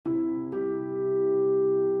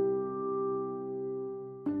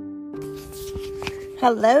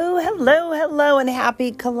Hello, hello, hello, and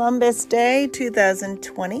happy Columbus Day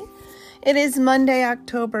 2020. It is Monday,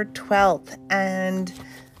 October 12th, and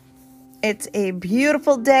it's a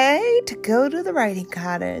beautiful day to go to the writing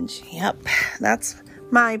cottage. Yep, that's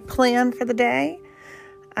my plan for the day.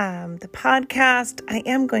 The podcast, I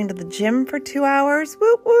am going to the gym for 2 hours.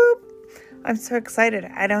 Whoop, whoop. I'm so excited.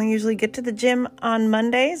 I don't usually get to the gym on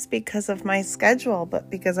Mondays because of my schedule, but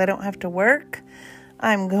because I don't have to work,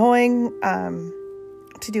 I'm going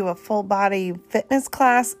to do a full body fitness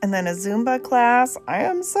class and then a Zumba class. I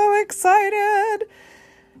am so excited.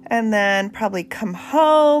 And then probably come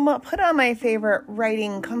home, put on my favorite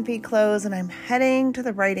writing comfy clothes, and I'm heading to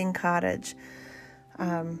the writing cottage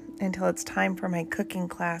until it's time for my cooking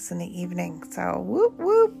class in the evening. So whoop,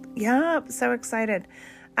 whoop. Yeah, so excited.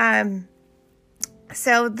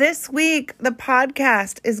 So this week, the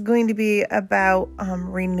podcast is going to be about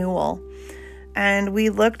renewal. And we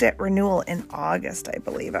looked at renewal in August, I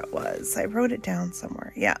believe it was. I wrote it down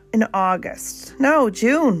somewhere. Yeah, in August. No,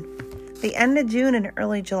 June. The end of June and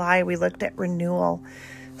early July, we looked at renewal.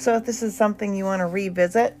 So if this is something you want to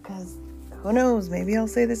revisit, because who knows, maybe I'll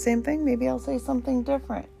say the same thing. Maybe I'll say something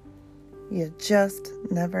different. You just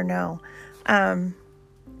never know. But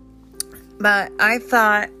I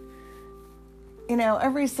thought,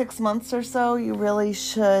 every 6 months or so, you really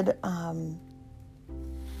should,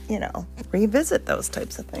 revisit those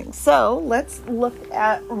types of things. So let's look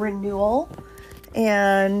at renewal.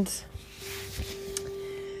 And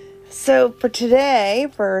so for today,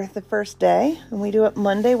 for the first day, and we do it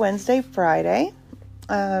Monday, Wednesday, Friday,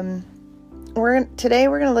 we're going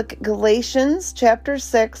to look at Galatians chapter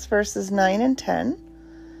 6, verses 9 and 10.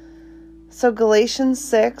 So Galatians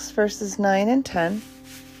 6, verses 9 and 10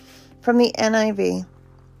 from the NIV.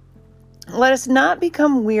 Let us not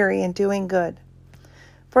become weary in doing good,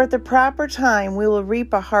 for at the proper time we will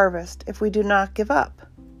reap a harvest if we do not give up.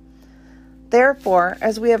 Therefore,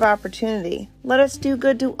 as we have opportunity, let us do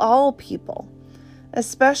good to all people,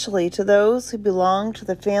 especially to those who belong to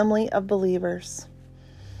the family of believers.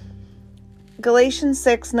 Galatians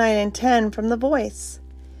 6, 9, and 10 from the Voice.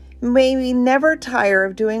 May we never tire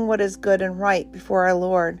of doing what is good and right before our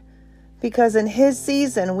Lord, because in His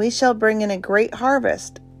season we shall bring in a great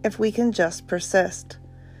harvest if we can just persist.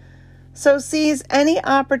 So seize any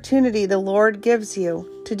opportunity the Lord gives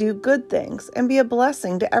you to do good things and be a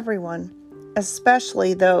blessing to everyone,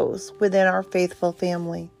 especially those within our faithful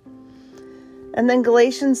family. And then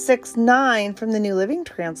Galatians 6:9 from the New Living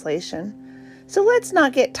Translation. So let's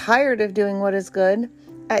not get tired of doing what is good.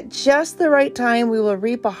 At just the right time, we will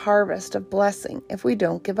reap a harvest of blessing if we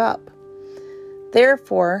don't give up.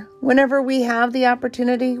 Therefore, whenever we have the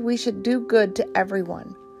opportunity, we should do good to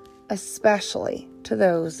everyone, especially to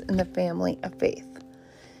those in the family of faith.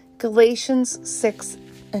 Galatians 6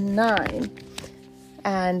 and 9.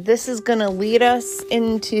 And this is going to lead us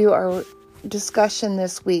into our discussion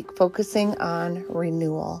this week, focusing on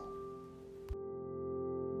renewal.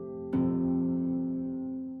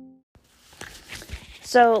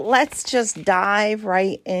 So let's just dive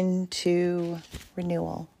right into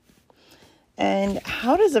renewal. And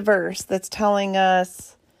how does a verse that's telling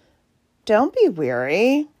us, don't be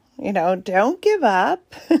weary, don't give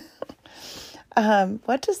up,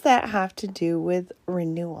 what does that have to do with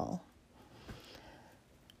renewal?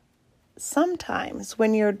 Sometimes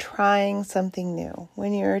when you're trying something new,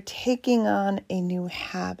 when you're taking on a new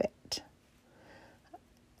habit,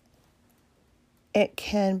 it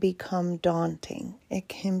can become daunting. It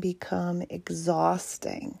can become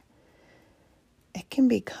exhausting. It can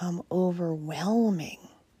become overwhelming.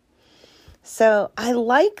 So I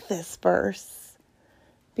like this verse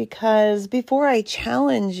because before I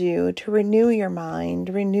challenge you to renew your mind,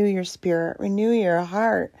 renew your spirit, renew your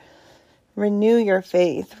heart, renew your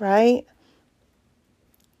faith, right?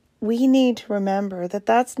 We need to remember that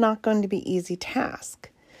that's not going to be an easy task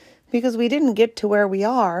because we didn't get to where we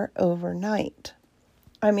are overnight.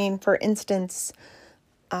 I mean, for instance,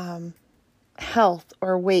 health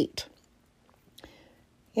or weight.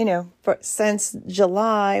 Since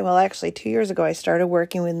July, well, actually 2 years ago, I started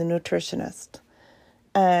working with a nutritionist.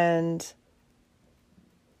 And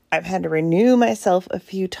I've had to renew myself a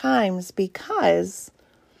few times because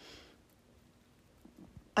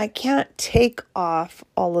I can't take off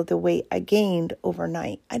all of the weight I gained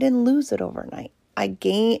overnight. I didn't lose it overnight. I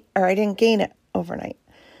didn't gain it overnight.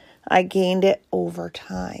 I gained it over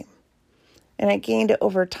time. And I gained it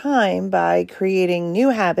over time by creating new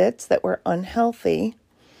habits that were unhealthy.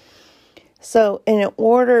 So in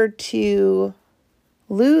order to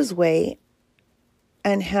lose weight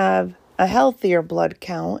and have a healthier blood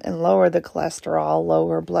count and lower the cholesterol,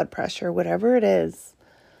 lower blood pressure, whatever it is,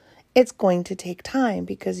 It's going to take time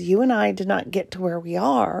because you and I did not get to where we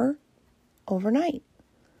are overnight.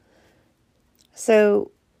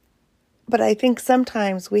 So, but I think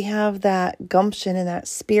sometimes we have that gumption and that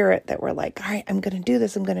spirit that we're like, all right, I'm going to do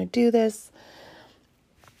this. I'm going to do this.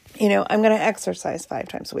 I'm going to exercise 5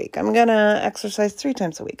 times a week. I'm going to exercise 3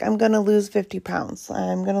 times a week. I'm going to lose 50 pounds.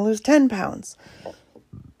 I'm going to lose 10 pounds.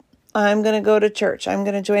 I'm going to go to church. I'm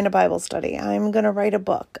going to join a Bible study. I'm going to write a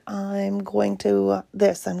book. I'm going to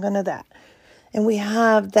this. I'm going to that. And we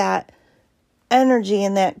have that energy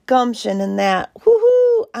and that gumption and that,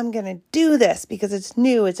 woohoo, I'm going to do this because it's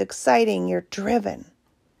new. It's exciting. You're driven.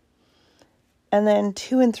 And then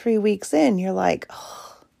 2 and 3 weeks in, you're like,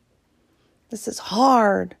 oh, this is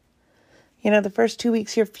hard. The first 2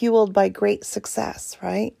 weeks you're fueled by great success,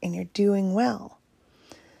 right? And you're doing well.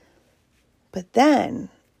 But then,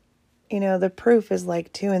 the proof is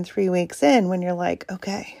like 2 and 3 weeks in when you're like,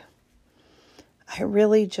 okay, I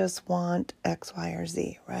really just want X, Y, or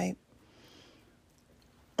Z, right?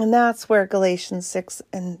 And that's where Galatians 6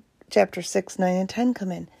 and chapter 6, 9, and 10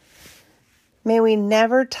 come in. May we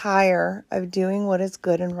never tire of doing what is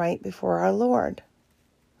good and right before our Lord.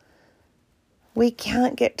 We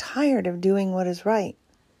can't get tired of doing what is right.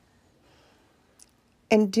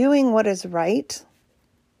 And doing what is right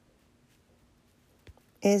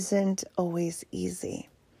isn't always easy.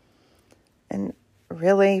 And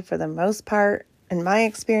really, for the most part, in my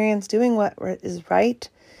experience, doing what is right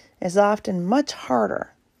is often much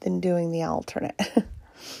harder than doing the alternate.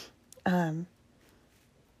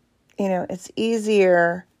 It's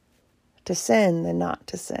easier to sin than not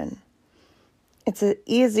to sin. It's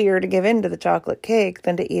easier to give in to the chocolate cake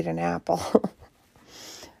than to eat an apple.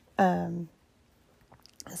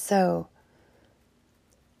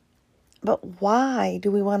 But why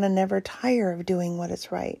do we want to never tire of doing what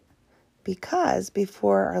is right? Because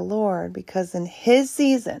before our Lord, because in His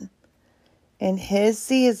season,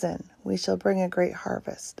 we shall bring a great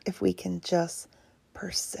harvest if we can just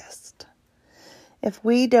persist. If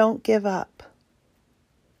we don't give up,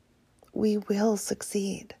 we will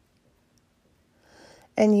succeed.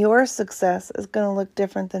 And your success is going to look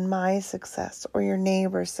different than my success or your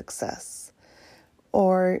neighbor's success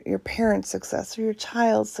or your parent's success or your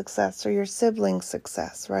child's success or your sibling's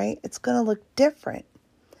success, right? It's going to look different.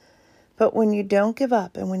 But when you don't give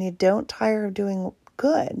up and when you don't tire of doing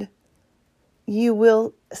good, you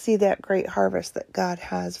will see that great harvest that God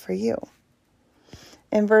has for you.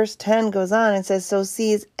 And verse 10 goes on and says, so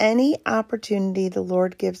seize any opportunity the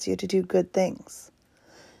Lord gives you to do good things.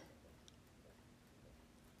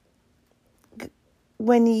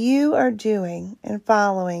 When you are doing and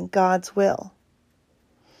following God's will,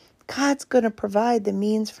 God's going to provide the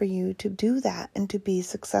means for you to do that and to be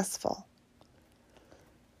successful.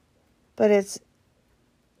 But it's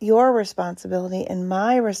your responsibility and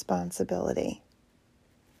my responsibility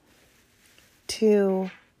to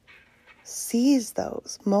seize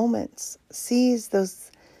those moments, seize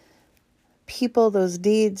those people, those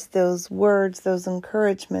deeds, those words, those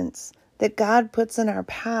encouragements that God puts in our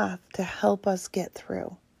path to help us get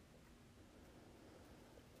through.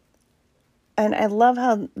 And I love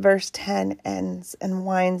how verse 10 ends and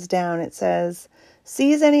winds down. It says,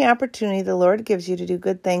 seize any opportunity the Lord gives you to do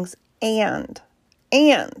good things and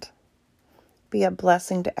be a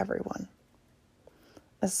blessing to everyone,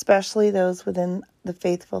 especially those within the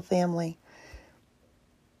faithful family.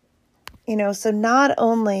 So not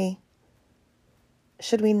only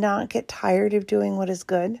should we not get tired of doing what is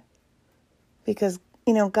good, because,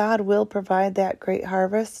 God will provide that great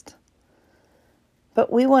harvest.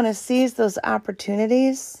 But we want to seize those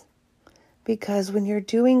opportunities because when you're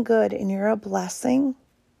doing good and you're a blessing,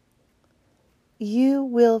 you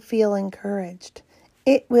will feel encouraged.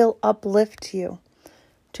 It will uplift you.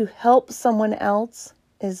 To help someone else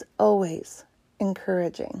is always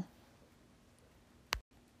encouraging.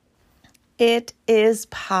 It is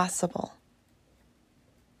possible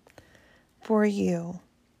for you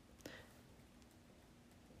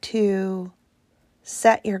to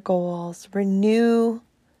set your goals, renew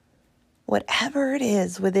whatever it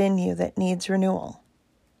is within you that needs renewal,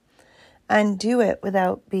 and do it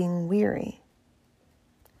without being weary.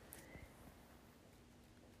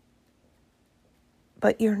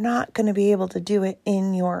 But you're not going to be able to do it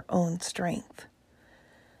in your own strength.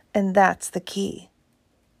 And that's the key.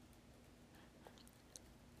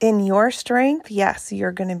 In your strength, yes,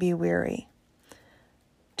 you're going to be weary.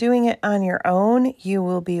 Doing it on your own, you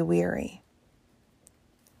will be weary.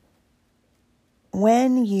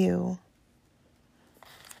 When you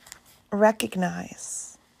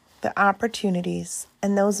recognize the opportunities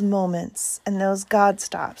and those moments and those God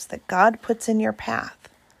stops that God puts in your path,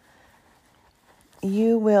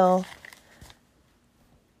 you will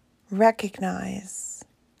recognize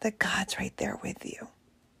that God's right there with you.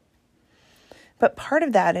 But part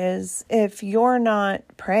of that is if you're not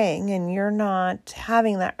praying and you're not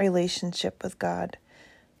having that relationship with God,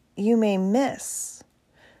 you may miss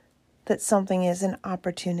that something is an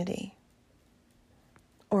opportunity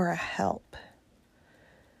or a help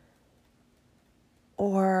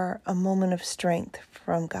or a moment of strength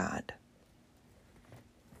from God.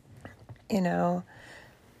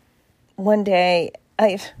 One day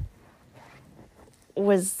I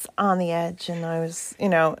was on the edge and I was,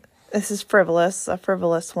 this is a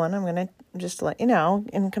frivolous one. I'm going to just let you know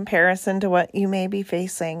in comparison to what you may be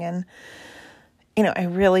facing. And, I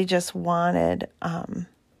really just wanted,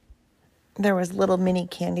 there was little mini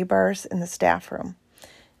candy bars in the staff room.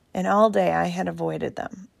 And all day I had avoided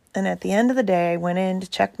them. And at the end of the day, I went in to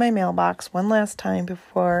check my mailbox one last time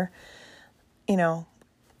before,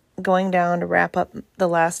 going down to wrap up the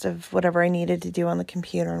last of whatever I needed to do on the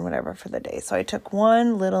computer and whatever for the day. So I took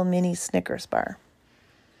one little mini Snickers bar.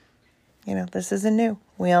 This isn't new.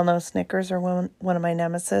 We all know Snickers are one of my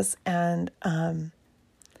nemesis. And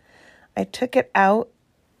I took it out,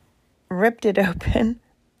 ripped it open,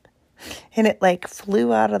 and it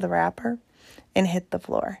flew out of the wrapper and hit the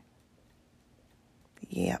floor.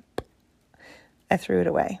 Yep. I threw it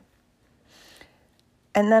away.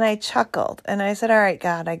 And then I chuckled and I said, all right,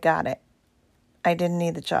 God, I got it. I didn't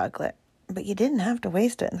need the chocolate, but you didn't have to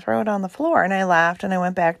waste it and throw it on the floor. And I laughed and I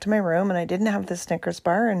went back to my room and I didn't have the Snickers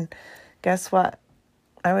bar. And guess what?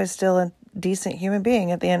 I was still a decent human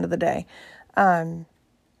being at the end of the day. So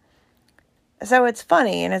it's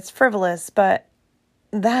funny and it's frivolous, but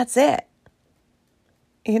that's it.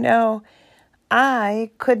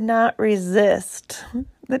 I could not resist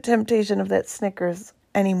the temptation of that Snickers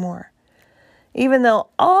anymore. Even though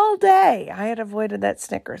all day I had avoided that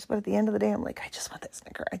Snickers. But at the end of the day, I'm like, I just want that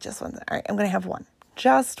Snicker. I just want that. All right, I'm going to have one.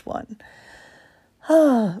 Just one.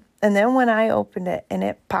 And then when I opened it and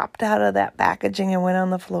it popped out of that packaging and went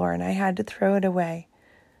on the floor and I had to throw it away,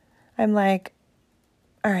 I'm like,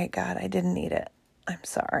 all right, God, I didn't need it. I'm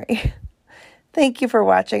sorry. Thank you for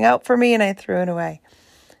watching out for me. And I threw it away.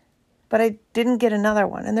 But I didn't get another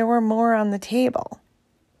one. And there were more on the table.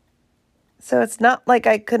 So it's not like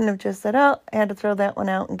I couldn't have just said, oh, I had to throw that one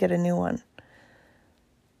out and get a new one.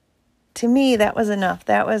 To me, that was enough.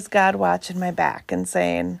 That was God watching my back and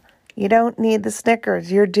saying, you don't need the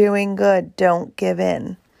Snickers. You're doing good. Don't give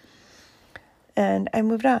in. And I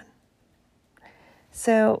moved on.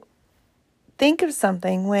 So think of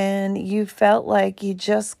something when you felt like you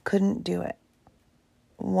just couldn't do it.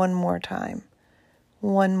 One more time.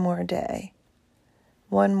 One more day.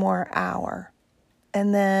 One more hour.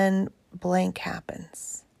 And then blank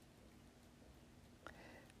happens.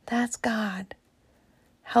 That's God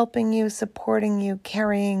helping you, supporting you,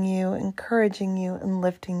 carrying you, encouraging you, and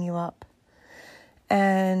lifting you up.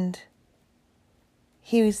 And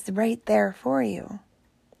He's right there for you.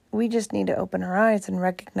 We just need to open our eyes and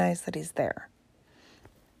recognize that He's there.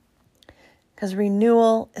 Because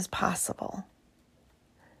renewal is possible.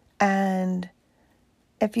 And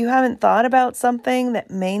if you haven't thought about something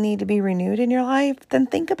that may need to be renewed in your life, then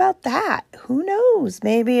think about that. Who knows?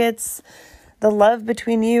 Maybe it's the love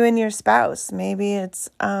between you and your spouse. Maybe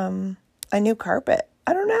it's a new carpet.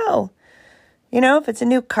 I don't know. If it's a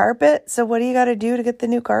new carpet, so what do you got to do to get the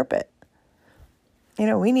new carpet?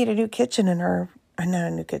 We need a new kitchen in our, not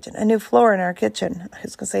a new kitchen, a new floor in our kitchen. I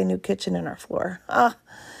was going to say new kitchen in our floor. A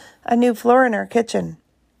new floor in our kitchen.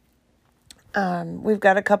 We've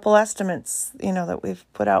got a couple estimates, that we've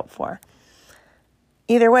put out for.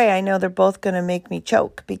 Either way, I know they're both going to make me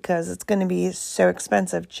choke because it's going to be so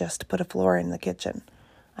expensive just to put a floor in the kitchen.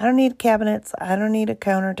 I don't need cabinets. I don't need a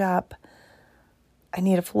countertop. I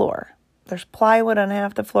need a floor. There's plywood on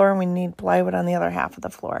half the floor and we need plywood on the other half of the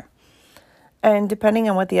floor. And depending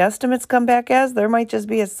on what the estimates come back as, there might just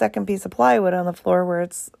be a second piece of plywood on the floor where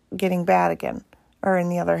it's getting bad again, or in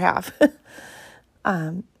the other half.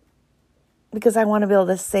 Because I want to be able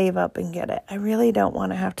to save up and get it. I really don't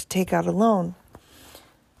want to have to take out a loan.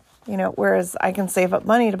 Whereas I can save up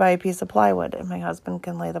money to buy a piece of plywood and my husband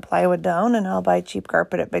can lay the plywood down and I'll buy cheap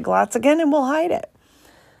carpet at Big Lots again and we'll hide it.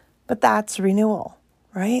 But that's renewal,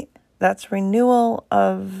 right? That's renewal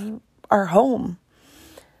of our home.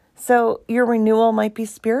 So your renewal might be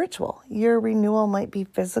spiritual. Your renewal might be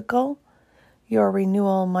physical. Your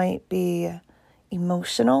renewal might be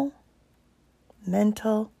emotional,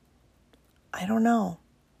 mental. I don't know.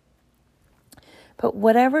 But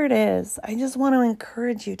whatever it is, I just want to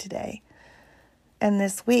encourage you today and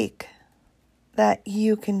this week that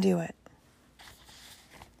you can do it.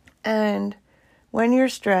 And when you're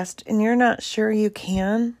stressed and you're not sure you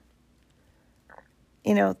can,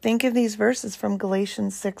 think of these verses from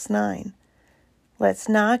Galatians 6:9. Let's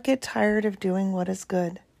not get tired of doing what is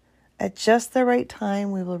good. At just the right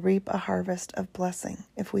time, we will reap a harvest of blessing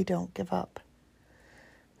if we don't give up.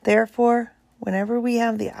 Therefore, whenever we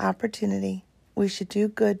have the opportunity, we should do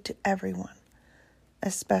good to everyone,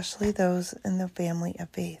 especially those in the family of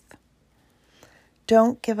faith.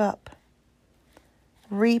 Don't give up.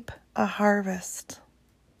 Reap a harvest.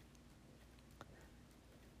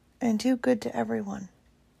 And do good to everyone.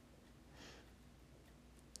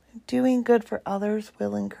 Doing good for others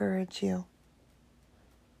will encourage you.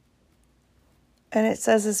 And it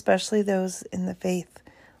says especially those in the faith.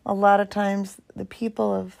 A lot of times the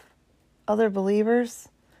people of other believers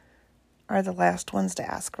are the last ones to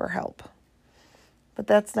ask for help. But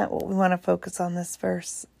that's not what we want to focus on this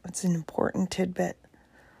verse. It's an important tidbit.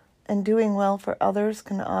 And doing well for others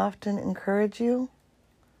can often encourage you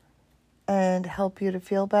and help you to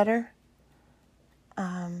feel better.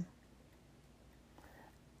 And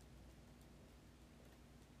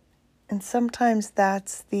sometimes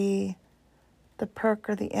that's the perk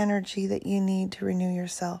or the energy that you need to renew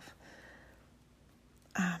yourself.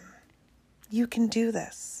 You can do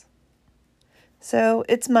this. So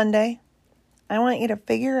it's Monday. I want you to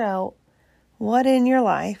figure out what in your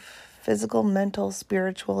life, physical, mental,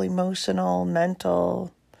 spiritual, emotional,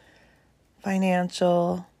 mental,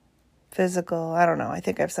 financial, physical, I don't know. I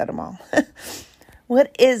think I've said them all.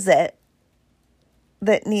 What is it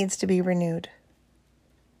that needs to be renewed?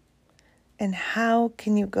 And how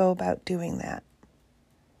can you go about doing that?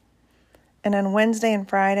 And on Wednesday and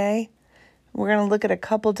Friday, we're going to look at a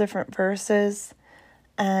couple different verses,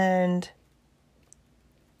 and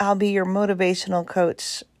I'll be your motivational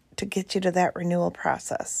coach to get you to that renewal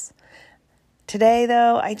process. Today,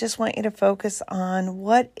 though, I just want you to focus on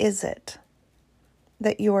what is it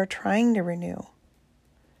that you are trying to renew.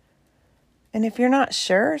 And if you're not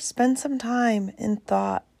sure, spend some time in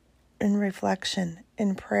thought, in reflection,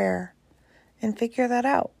 in prayer, and figure that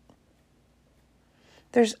out.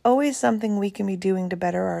 There's always something we can be doing to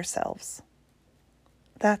better ourselves.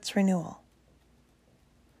 That's renewal.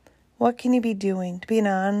 What can you be doing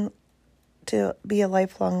to be a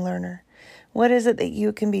lifelong learner? What is it that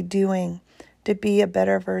you can be doing to be a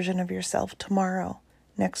better version of yourself tomorrow,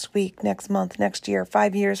 next week, next month, next year,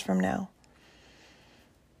 5 years from now?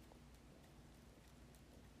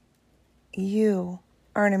 You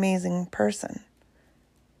are an amazing person.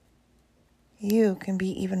 You can be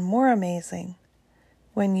even more amazing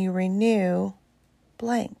when you renew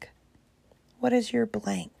blank. What is your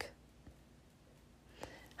blank?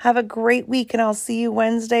 Have a great week, and I'll see you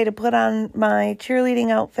Wednesday to put on my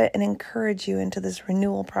cheerleading outfit and encourage you into this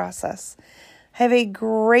renewal process. Have a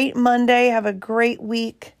great Monday. Have a great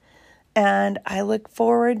week. And I look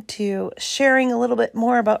forward to sharing a little bit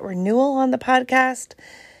more about renewal on the podcast.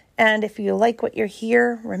 And if you like what you're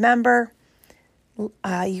hear, remember,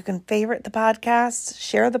 you can favorite the podcast,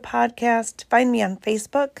 share the podcast, find me on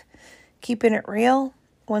Facebook, Keeping It Real,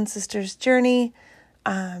 One Sister's Journey,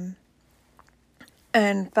 and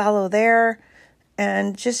follow there,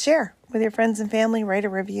 and just share with your friends and family, write a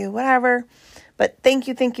review, whatever. But thank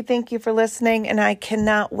you for listening, and I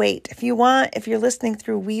cannot wait. If you're listening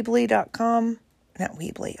through Weebly.com, not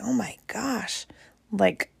Weebly, oh my gosh,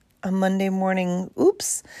 like a Monday morning,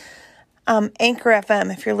 Anchor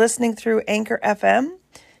FM. If you're listening through Anchor FM,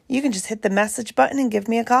 you can just hit the message button and give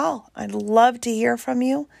me a call. I'd love to hear from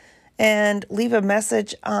you, and leave a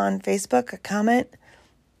message on Facebook, a comment,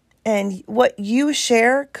 and what you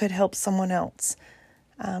share could help someone else.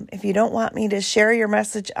 If you don't want me to share your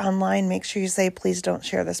message online, make sure you say, please don't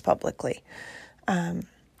share this publicly.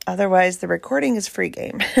 Otherwise, the recording is free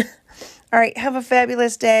game. All right, have a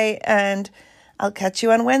fabulous day, and I'll catch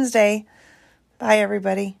you on Wednesday. Bye,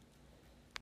 everybody.